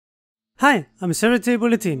Hi, I'm Sternritter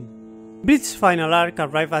Bulletin. Bleach's final arc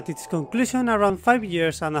arrived at its conclusion around 5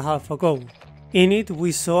 years and a half ago. In it,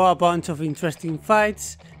 we saw a bunch of interesting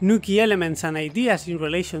fights, new key elements and ideas in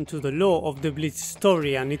relation to the lore of the Bleach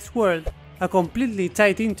story and its world, a completely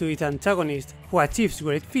tied into it antagonist who achieves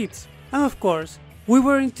great feats, and of course, we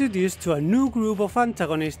were introduced to a new group of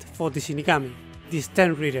antagonists for the Shinigami, the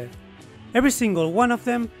Sternritter. Every single one of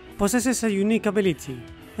them possesses a unique ability,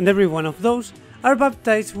 and every one of those are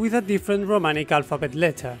baptized with a different Romanic alphabet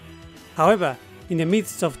letter. However, in the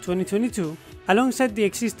midst of 2022, alongside the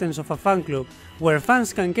existence of a fan club where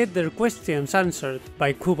fans can get their questions answered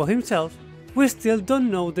by Kubo himself, we still don't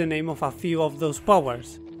know the name of a few of those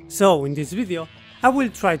powers. So in this video, I will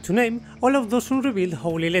try to name all of those unrevealed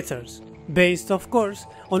holy letters, based of course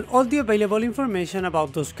on all the available information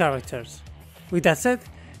about those characters. With that said,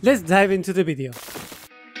 let's dive into the video.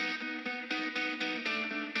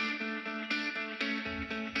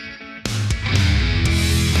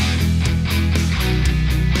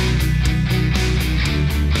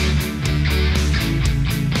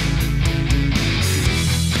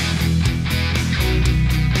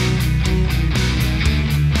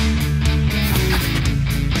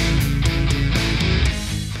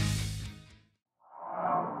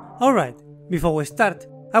 Alright, before we start,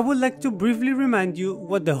 I would like to briefly remind you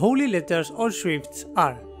what the holy letters or shrifts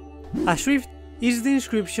are. A shrift is the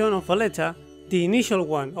inscription of a letter, the initial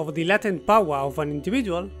one of the latent power of an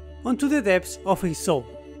individual, onto the depths of his soul,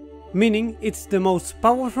 meaning it's the most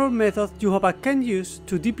powerful method Yhwach can use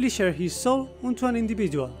to deeply share his soul onto an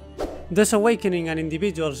individual, thus awakening an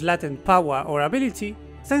individual's latent power or ability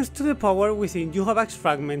thanks to the power within Yhwach's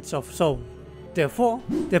fragments of soul. Therefore,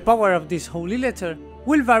 the power of this holy letter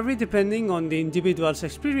will vary depending on the individual's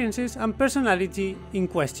experiences and personality in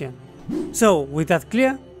question. So, with that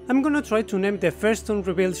clear, I'm gonna try to name the first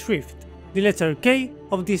unrevealed shrift, the letter K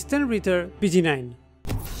of the Sternritter BG9.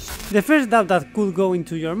 The first doubt that could go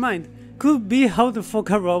into your mind could be how the fuck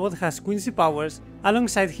a robot has Quincy powers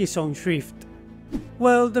alongside his own shrift.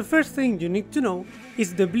 Well, the first thing you need to know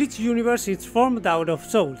is the Bleach universe is formed out of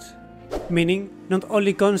souls, meaning not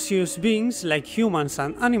only conscious beings like humans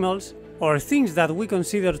and animals, or things that we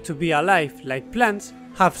consider to be alive like plants,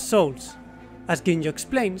 have souls. As Ginjo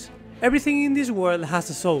explains, everything in this world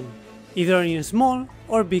has a soul, either in small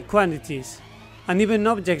or big quantities, and even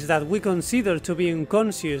objects that we consider to be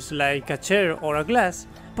unconscious like a chair or a glass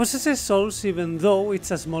possesses souls even though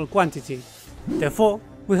it's a small quantity. Therefore,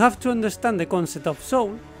 we have to understand the concept of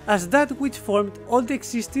soul as that which formed all the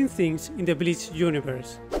existing things in the Bleach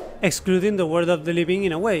universe, excluding the world of the living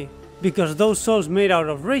in a way, because those souls made out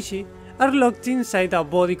of reishi are locked inside a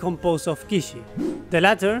body composed of kishi, the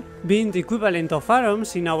latter being the equivalent of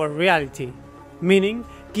atoms in our reality, meaning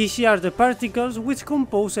kishi are the particles which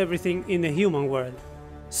compose everything in the human world.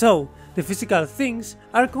 So, the physical things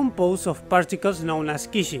are composed of particles known as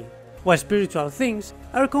kishi, while spiritual things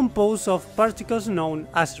are composed of particles known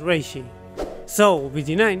as reishi. So,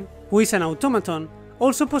 BG9, who is an automaton,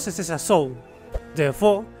 also possesses a soul.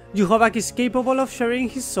 Therefore, Yhwach is capable of sharing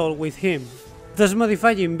his soul with him, thus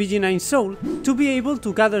modifying BG9's soul to be able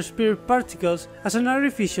to gather spirit particles as an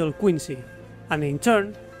artificial Quincy, and in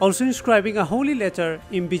turn also inscribing a holy letter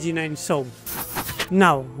in BG9's soul.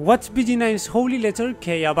 Now, what's BG9's holy letter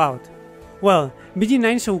K about? Well,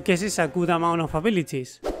 BG9 showcases a good amount of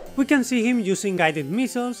abilities. We can see him using guided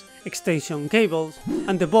missiles, extension cables,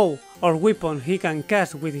 and the bow or weapon he can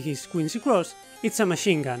cast with his Quincy Cross, it's a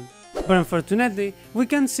machine gun. But unfortunately, we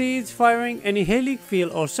can see it firing any helic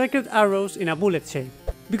field or sacred arrows in a bullet shape,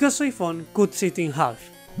 because Soifon cuts it in half.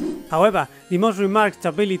 However, the most remarked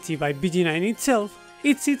ability by BG9 itself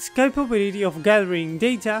is its capability of gathering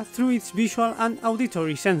data through its visual and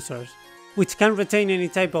auditory sensors, which can retain any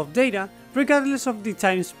type of data regardless of the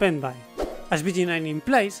time spent by. As BG9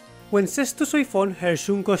 implies, when says to Soifon her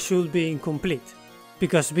Shunko should be incomplete,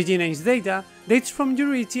 because BG9's data dates from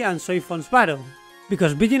Yuriichi and Soifon's battle,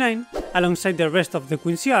 because BG9, alongside the rest of the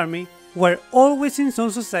Quincy army, were always in Soul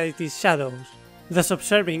Society's shadows, thus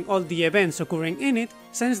observing all the events occurring in it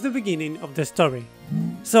since the beginning of the story.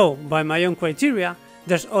 So, by my own criteria,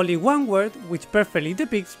 there's only one word which perfectly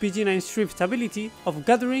depicts BG9's shrift ability of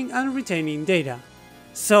gathering and retaining data.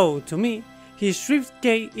 So, to me, his shrift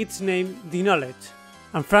K is named The Knowledge,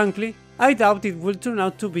 and frankly, I doubt it will turn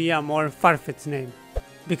out to be a more far-fetched name,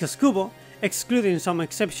 because Kubo, excluding some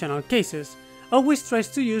exceptional cases, always tries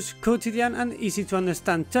to use quotidian and easy to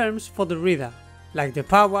understand terms for the reader, like the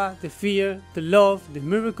power, the fear, the love, the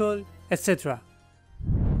miracle, etc.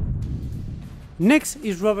 Next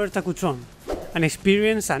is Robert Accutrone, an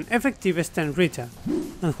experienced and effective Sternritter,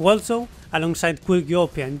 and who also, alongside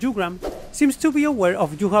Quilgiope and Ugram, seems to be aware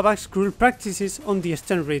of YearBloodWar's cruel practices on the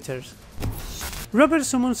Sternritters. Robert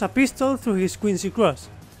summons a pistol through his Quincy cross,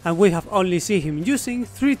 and we have only seen him using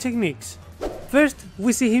 3 techniques. First,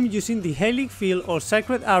 we see him using the Helix Field or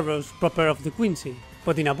Sacred Arrows proper of the Quincy,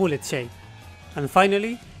 but in a bullet shape. And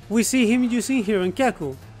finally, we see him using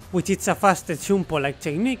Hironkyaku, which is a fasted Shunpo-like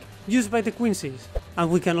technique used by the Quincy's, and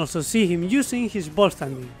we can also see him using his ball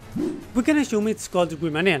standing. We can assume it's called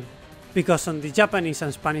Grimaniel, because on the Japanese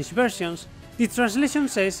and Spanish versions, the translation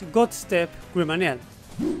says God Step Grimaniel,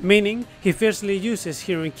 meaning he firstly uses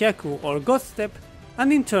Hironkyaku or God Step,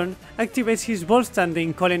 and in turn activates his ball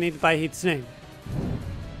standing calling it by its name.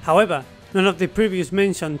 However, none of the previous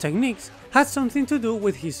mentioned techniques had something to do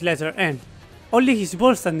with his letter N. Only his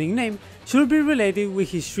ball standing name should be related with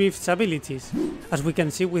his Schrift's abilities, as we can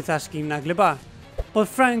see with asking Naglebar, but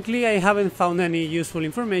frankly I haven't found any useful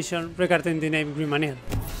information regarding the name Grimaniel.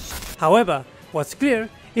 However, what's clear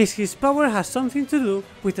is his power has something to do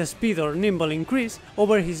with a speed or nimble increase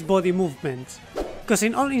over his body movements, because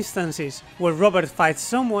in all instances where Robert fights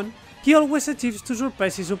someone, he always achieves to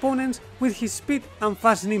surprise his opponents with his speed and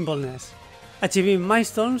fast nimbleness, achieving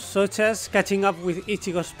milestones such as catching up with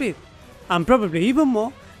Ichigo's speed, and probably even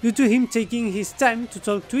more due to him taking his time to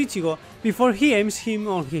talk to Ichigo before he aims him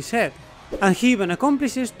on his head, and he even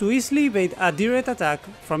accomplishes to easily evade a direct attack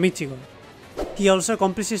from Ichigo. He also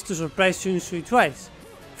accomplishes to surprise Shunsui twice,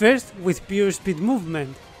 first with pure speed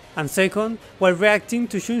movement, and second while reacting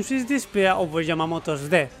to Shunsui's despair over Yamamoto's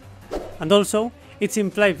death. And also, it's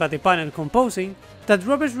implied by the panel composing that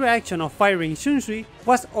Robert's reaction of firing Shunsui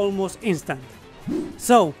was almost instant.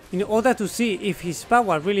 So, in order to see if his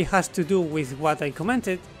power really has to do with what I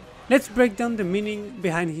commented, let's break down the meaning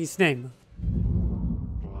behind his name.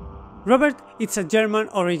 Robert is a German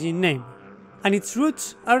origin name, and its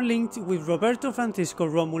roots are linked with Roberto Francisco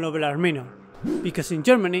Rómulo Bellarmino, because in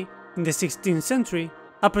Germany, in the 16th century,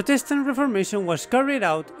 a Protestant Reformation was carried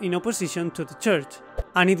out in opposition to the Church,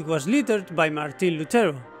 and it was led by Martin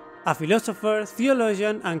Lutero, a philosopher,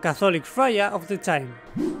 theologian and Catholic friar of the time.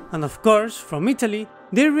 And of course, from Italy,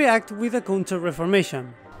 they react with a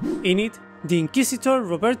counter-reformation. In it, the Inquisitor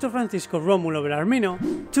Roberto Francisco Rómulo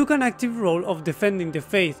Bellarmino took an active role of defending the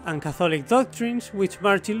faith and Catholic doctrines which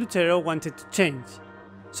Martin Lutero wanted to change.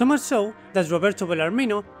 So much so that Roberto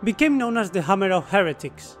Bellarmino became known as the Hammer of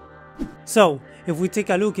Heretics. So, if we take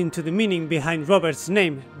a look into the meaning behind Robert's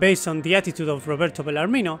name based on the attitude of Roberto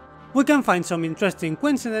Bellarmino, we can find some interesting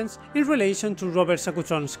coincidence in relation to Robert's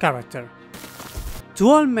Accutrone's character. To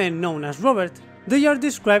all men known as Robert, they are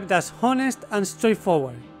described as honest and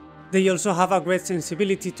straightforward. They also have a great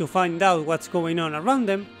sensibility to find out what's going on around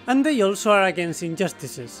them, and they also are against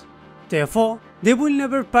injustices. Therefore, they will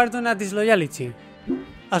never pardon a disloyalty.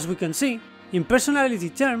 As we can see, in personality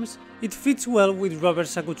terms, it fits well with Robert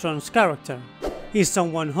Accutrone's character. He is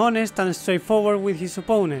someone honest and straightforward with his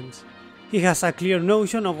opponents. He has a clear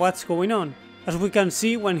notion of what's going on, as we can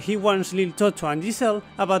see when he warns Lil Toto and Giselle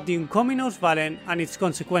about the incoming Osvallen and its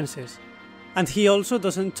consequences. And he also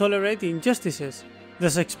doesn't tolerate injustices,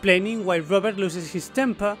 thus explaining why Robert loses his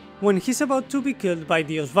temper when he's about to be killed by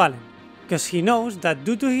the Osvallen, because he knows that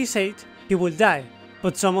due to his age, he will die,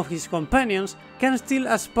 but some of his companions can still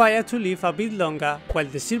aspire to live a bit longer while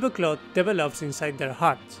the silver cloth develops inside their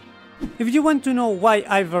hearts. If you want to know why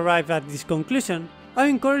I've arrived at this conclusion, I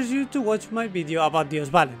encourage you to watch my video about the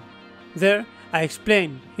Osvallen. There, I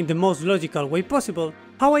explain, in the most logical way possible,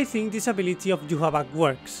 how I think this ability of YearBloodWar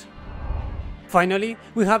works. Finally,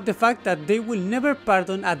 we have the fact that they will never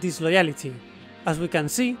pardon a disloyalty, as we can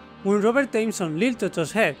see when Robert aims on Lil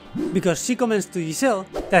Toto's head, because she comments to Giselle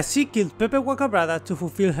that she killed Pepe Wakabrada to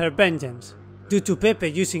fulfill her vengeance, due to Pepe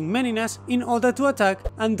using Meninas in order to attack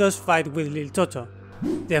and thus fight with Lil Toto.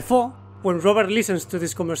 Therefore, when Robert listens to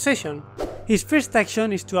this conversation, his first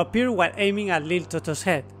action is to appear while aiming at Lil Toto's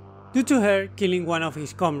head, due to her killing one of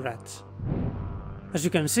his comrades. As you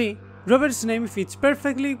can see, Robert's name fits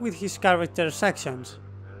perfectly with his character's actions.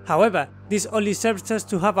 However, this only serves us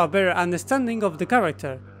to have a better understanding of the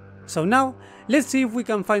character. So now, let's see if we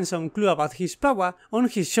can find some clue about his power on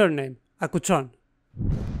his surname, Accutrone.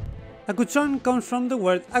 Accutrone comes from the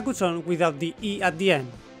word Accutrone without the E at the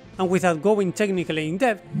end, and without going technically in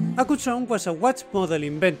depth, Accutrone was a watch model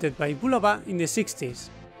invented by Bulova in the 60s,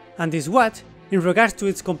 and this watch, in regards to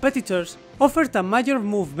its competitors, offered a major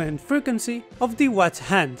movement frequency of the watch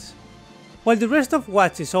hands. While the rest of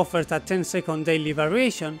watches offered a 10-second daily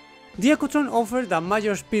variation, the Accutrone offered a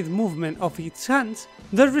major speed movement of its hands,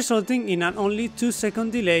 thus resulting in an only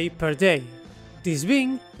 2-second delay per day, this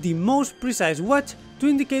being the most precise watch to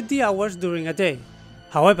indicate the hours during a day.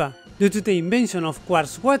 However, due to the invention of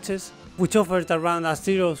quartz watches, which offered around a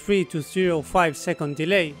 0.3 to 0.5 second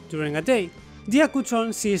delay during a day, the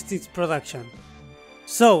Accutrone ceased its production.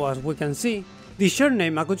 So, as we can see, the short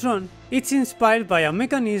name Accutrone is inspired by a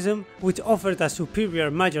mechanism which offered a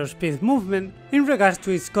superior major speed movement in regards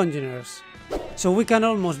to its congeners. So we can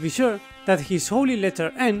almost be sure that his holy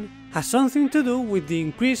letter N has something to do with the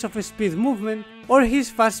increase of speed movement or his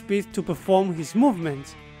fast speed to perform his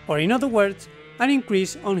movements, or in other words, an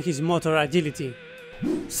increase on his motor agility.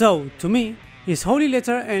 So, to me, his holy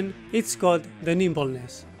letter N is called the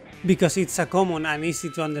nimbleness, because it's a common and easy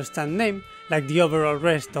to understand name like the overall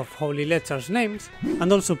rest of holy letters names,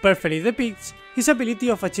 and also perfectly depicts his ability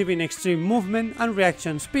of achieving extreme movement and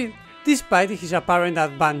reaction speed despite his apparent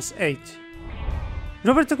advanced age.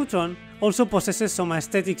 Robert Accutrone also possesses some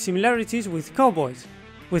aesthetic similarities with cowboys,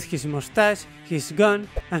 with his mustache, his gun,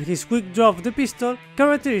 and his quick draw of the pistol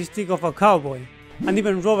characteristic of a cowboy, and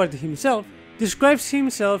even Robert himself describes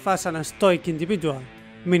himself as an stoic individual,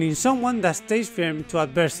 meaning someone that stays firm to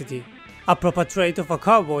adversity, a proper trait of a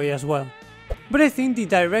cowboy as well. But I think the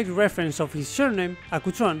direct reference of his surname,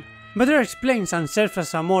 Accutrone, better explains and serves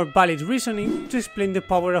as a more valid reasoning to explain the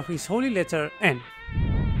power of his holy letter N.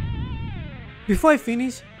 Before I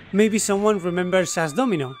finish, maybe someone remembers as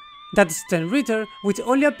Domino, that Sternritter which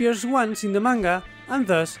only appears once in the manga, and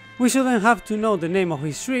thus we shouldn't have to know the name of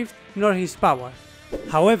his Schrift nor his power.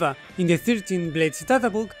 However, in the 13 Blades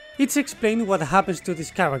databook, it's explained what happens to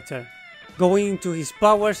this character, going into his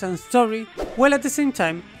powers and story, while at the same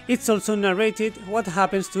time it's also narrated what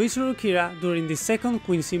happens to Kira during the second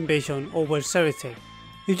Quincy invasion over Serete.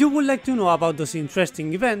 If you would like to know about those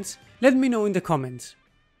interesting events, let me know in the comments.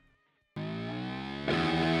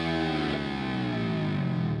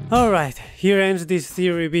 Alright, here ends this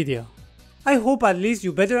theory video. I hope at least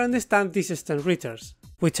you better understand these Sternritters,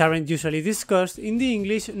 which aren't usually discussed in the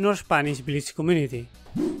English nor Spanish Bleach community.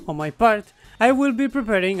 On my part, I will be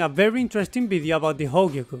preparing a very interesting video about the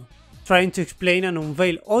Hogyoku, trying to explain and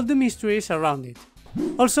unveil all the mysteries around it.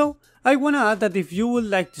 Also, I wanna add that if you would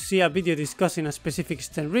like to see a video discussing a specific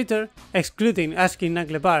Sternritter, excluding asking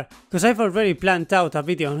Naglebar, cause I've already planned out a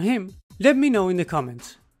video on him, let me know in the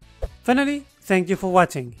comments. Finally, thank you for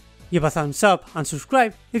watching. Give a thumbs up and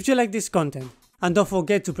subscribe if you like this content, and don't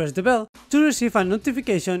forget to press the bell to receive a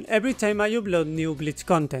notification every time I upload new Bleach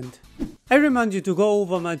content. I remind you to go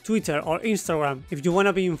over my Twitter or Instagram if you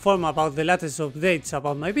wanna be informed about the latest updates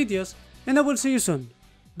about my videos, and I will see you soon.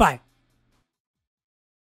 Bye!